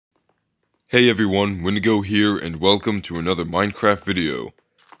Hey everyone, Wendigo here and welcome to another Minecraft video.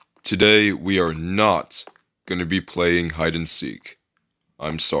 Today we are not going to be playing hide and seek.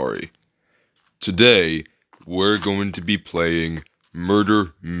 I'm sorry. Today we're going to be playing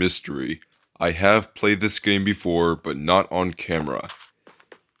Murder Mystery. I have played this game before, but not on camera.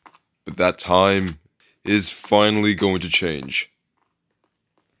 But that time is finally going to change.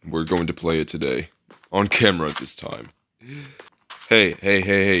 We're going to play it today. On camera this time.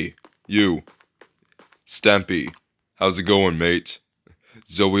 Hey, you. Stampy, how's it going, mate?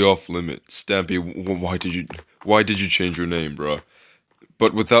 Zoe off limit. Stampy, why did you change your name, bruh?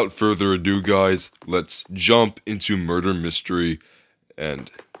 But without further ado, guys, let's jump into Murder Mystery and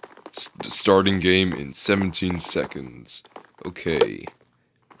starting game in 17 seconds. Okay.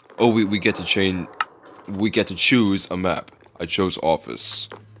 Oh, we get to change. We get to choose a map. I chose office.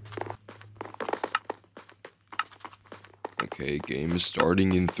 Okay, game is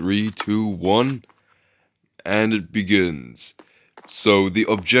starting in 3, 2, 1. And it begins. So the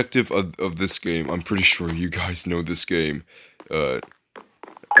objective of this game, I'm pretty sure you guys know this game. A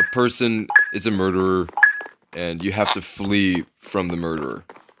person is a murderer, and you have to flee from the murderer.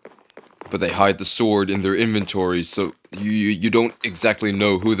 But they hide the sword in their inventory, so you don't exactly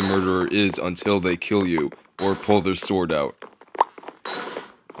know who the murderer is until they kill you, or pull their sword out.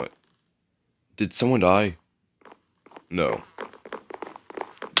 What? Did someone die? No.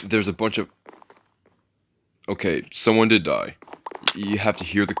 There's a bunch of... Okay, someone did die. You have to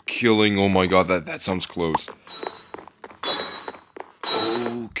hear the killing. Oh my god, that sounds close.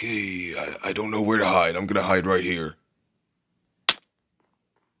 Okay, I don't know where to hide. I'm gonna hide right here.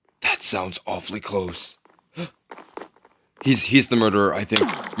 That sounds awfully close. He's the murderer, I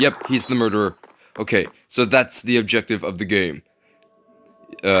think. Yep, he's the murderer. Okay, so that's the objective of the game.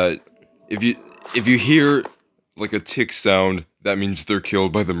 If you hear like a tick sound, that means they're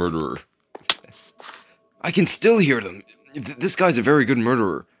killed by the murderer. I can still hear them. This guy's a very good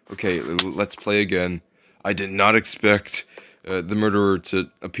murderer. Okay, let's play again. I did not expect the murderer to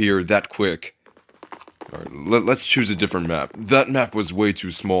appear that quick. Alright, let's choose a different map. That map was way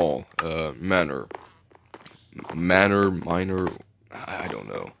too small. Minor, I don't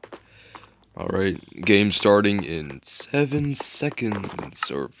know. Alright, game starting in 7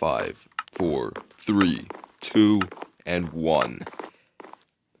 seconds. Or 5, 4, 3, 2, and 1.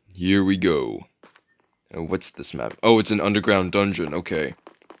 Here we go. What's this map? Oh, it's an underground dungeon. Okay.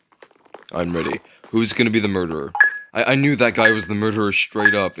 I'm ready. Who's gonna be the murderer? I knew that guy was the murderer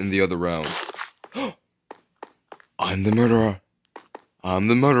straight up in the other round. I'm the murderer. I'm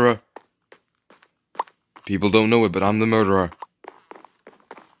the murderer. People don't know it, but I'm the murderer.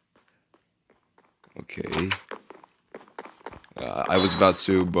 Okay. I was about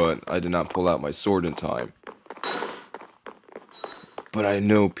to, but I did not pull out my sword in time. But I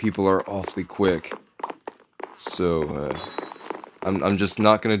know people are awfully quick. So, I'm just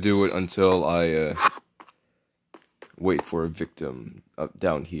not gonna do it until I, wait for a victim up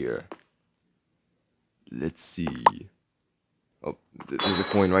down here. Let's see. Oh, there's a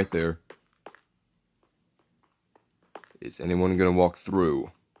coin right there. Is anyone gonna walk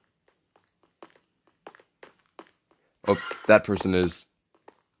through? Oh, that person is.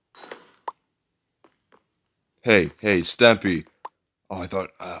 Hey, Stampy. Oh, I thought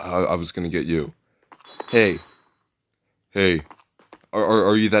I was gonna get you. Hey,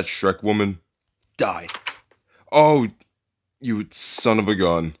 are you that Shrek woman? Die. Oh, you son of a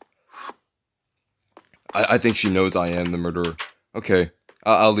gun. I think she knows I am the murderer. Okay,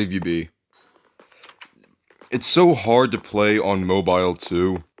 I'll leave you be. It's so hard to play on mobile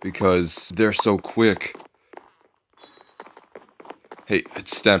too, because they're so quick. Hey,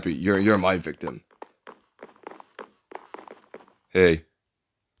 it's Stampy, you're my victim. Hey.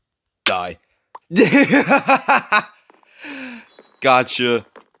 Die. Gotcha,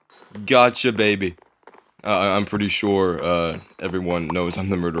 baby. I'm pretty sure everyone knows I'm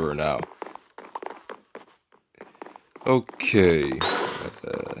the murderer now. Okay.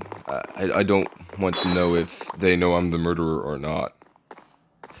 I don't want to know if they know I'm the murderer or not.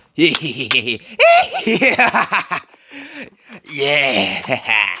 Yeah.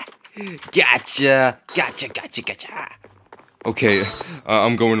 Gotcha. Okay,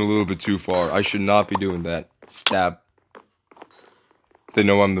 I'm going a little bit too far. I should not be doing that. Stab. They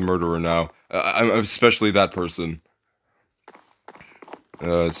know I'm the murderer now. I'm especially that person.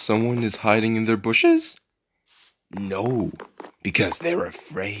 Someone is hiding in their bushes? No, because they're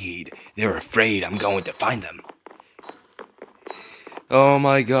afraid. They're afraid I'm going to find them. Oh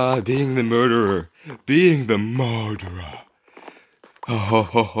my god, being the murderer. Being the murderer. Ho ho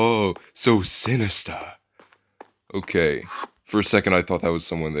ho ho, so sinister. Okay, for a second I thought that was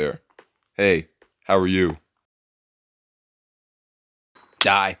someone there. Hey, how are you?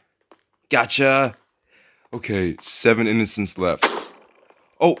 Die. Gotcha. Okay, 7 innocents left.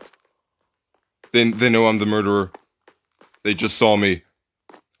 Oh! They know I'm the murderer. They just saw me.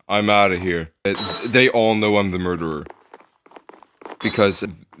 I'm out of here. They all know I'm the murderer. Because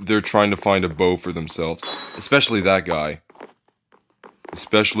they're trying to find a bow for themselves. Especially that guy.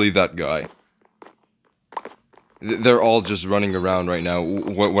 Especially that guy. They're all just running around right now.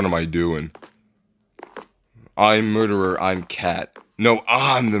 What am I doing? I'm murderer, I'm cat. No,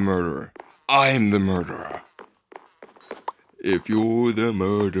 I'm the murderer. I'm the murderer. If you're the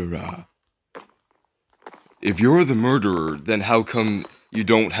murderer. If you're the murderer, then how come you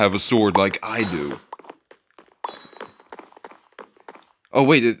don't have a sword like I do? Oh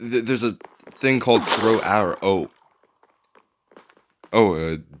wait, there's a thing called throw arrow.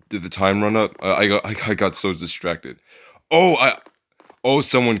 Did the time run up? I got so distracted. Oh,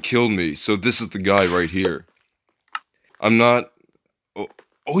 someone killed me. So this is the guy right here. I'm not.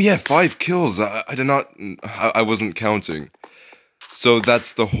 Oh yeah, 5 kills. I did not. I wasn't counting. So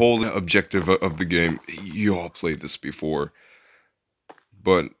that's the whole objective of the game. You all played this before,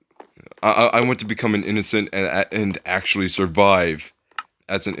 but I want to become an innocent and actually survive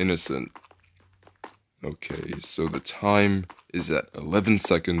as an innocent. Okay, so the time is at 11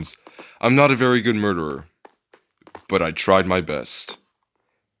 seconds. I'm not a very good murderer, but I tried my best.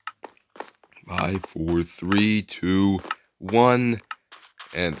 5, 4, 3, 2, 1,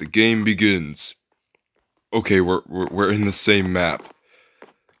 and the game begins. Okay, we're in the same map.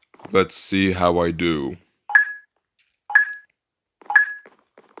 Let's see how I do.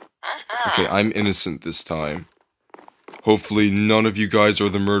 Okay, I'm innocent this time. Hopefully none of you guys are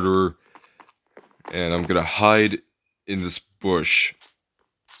the murderer. And I'm gonna hide in this bush.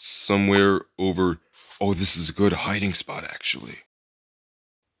 Somewhere over... Oh, this is a good hiding spot, actually.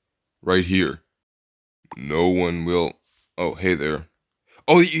 Right here. No one will... Oh, hey there.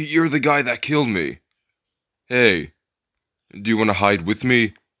 Oh, you're the guy that killed me. Hey. Do you want to hide with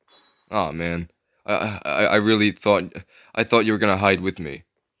me? Aw, oh, man. I really thought... I thought you were gonna hide with me.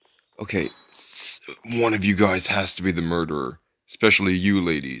 Okay, one of you guys has to be the murderer. Especially you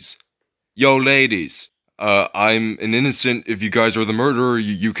ladies. Yo, ladies! I'm an innocent. If you guys are the murderer,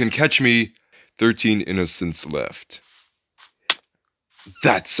 you can catch me. 13 innocents left.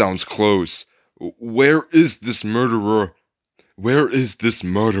 That sounds close. Where is this murderer? Where is this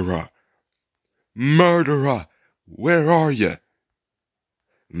murderer? Murderer! Where are you?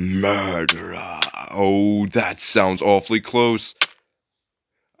 Murderer! Oh, that sounds awfully close.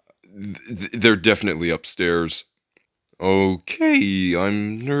 They're definitely upstairs. Okay,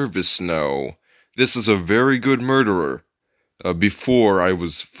 I'm nervous now. This is a very good murderer. Before I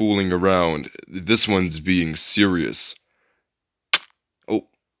was fooling around. This one's being serious. Oh,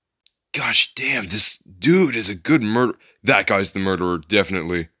 gosh damn, this dude is a good murderer. That guy's the murderer,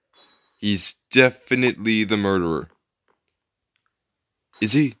 definitely. He's definitely the murderer.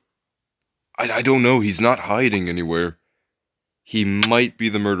 Is he? I don't know, he's not hiding anywhere. He might be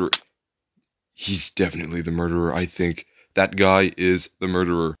the murderer. He's definitely the murderer, I think. That guy is the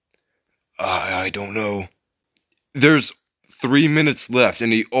murderer. I don't know. There's 3 minutes left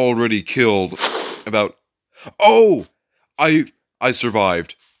and he already killed about... Oh! I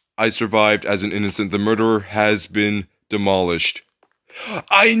survived. I survived as an innocent. The murderer has been demolished.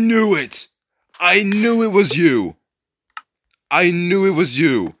 I knew it! I knew it was you! I knew it was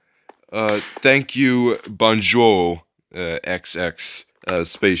you! Thank you, Bonjour, XX,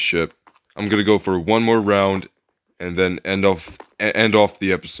 spaceship. I'm gonna go for one more round and then end off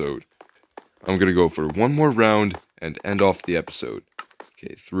the episode. I'm gonna go for one more round and end off the episode.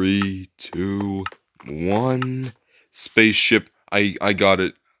 Okay, 3, 2, 1. Spaceship, I got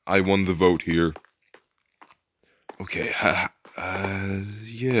it. I won the vote here. Okay,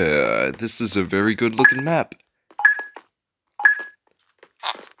 yeah, this is a very good looking map.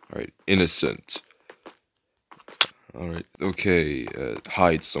 Alright, innocent. Alright, okay,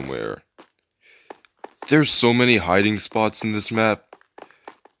 hide somewhere. There's so many hiding spots in this map.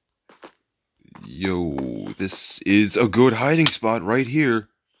 Yo, this is a good hiding spot right here.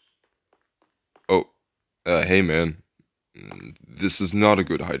 Oh, hey man. This is not a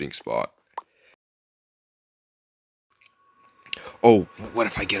good hiding spot. Oh, what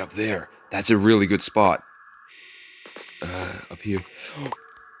if I get up there? That's a really good spot. Up here.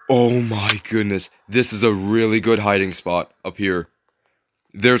 Oh my goodness. This is a really good hiding spot up here.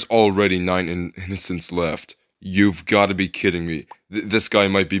 There's already 9 innocents left. You've got to be kidding me. This guy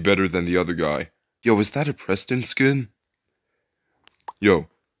might be better than the other guy. Yo, is that a Preston skin? Yo,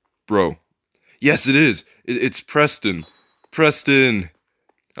 bro. Yes, it is. It's Preston. Preston.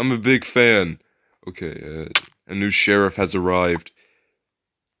 I'm a big fan. Okay, a new sheriff has arrived.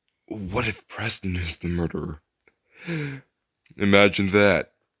 What if Preston is the murderer? Imagine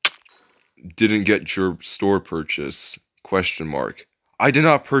that. Didn't get your store purchase? Question mark. I did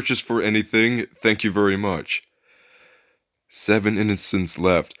not purchase for anything, thank you very much. 7 innocents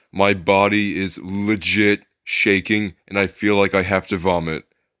left. My body is legit shaking, and I feel like I have to vomit.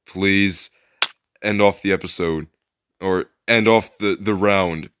 Please, end off the episode. Or end off the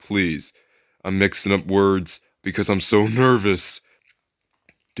round, please. I'm mixing up words because I'm so nervous.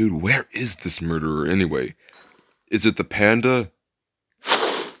 Dude, where is this murderer anyway? Is it the panda?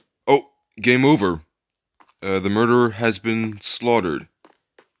 Oh, game over. The murderer has been slaughtered.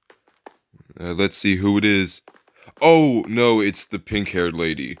 Let's see who it is. Oh, no, it's the pink-haired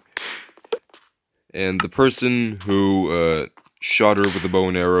lady. And the person who shot her with a bow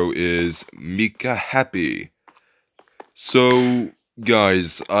and arrow is Mika Happy. So,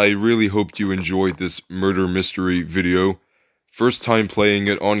 guys, I really hoped you enjoyed this murder mystery video. First time playing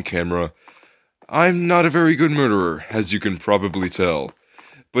it on camera. I'm not a very good murderer, as you can probably tell.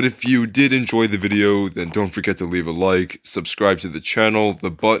 But if you did enjoy the video, then don't forget to leave a like, subscribe to the channel,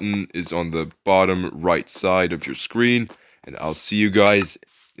 the button is on the bottom right side of your screen, and I'll see you guys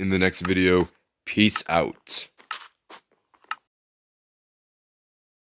in the next video. Peace out.